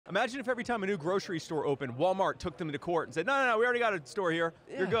Imagine if every time a new grocery store opened, Walmart took them to court and said, no, we already got a store here.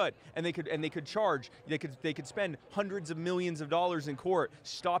 Yeah. You're good. And they could spend hundreds of millions of dollars in court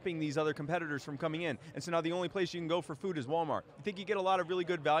stopping these other competitors from coming in. And so now the only place you can go for food is Walmart. You think you get a lot of really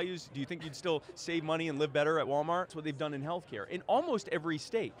good values? Do you think you'd still save money and live better at Walmart? That's what they've done in healthcare in almost every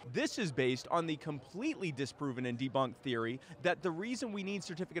state. This is based on the completely disproven and debunked theory that the reason we need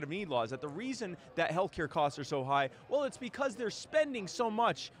certificate of need laws, that the reason that healthcare costs are so high, well, it's because they're spending so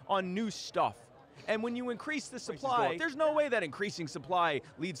much on new stuff. And when you increase the supply, there's no way that increasing supply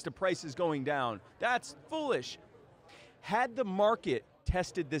leads to prices going down. That's foolish. Had the market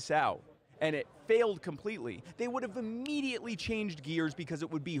tested this out and it failed completely, they would have immediately changed gears because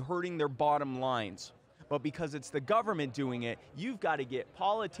it would be hurting their bottom lines. But because it's the government doing it, you've got to get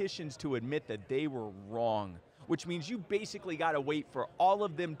politicians to admit that they were wrong, which means you basically got to wait for all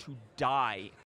of them to die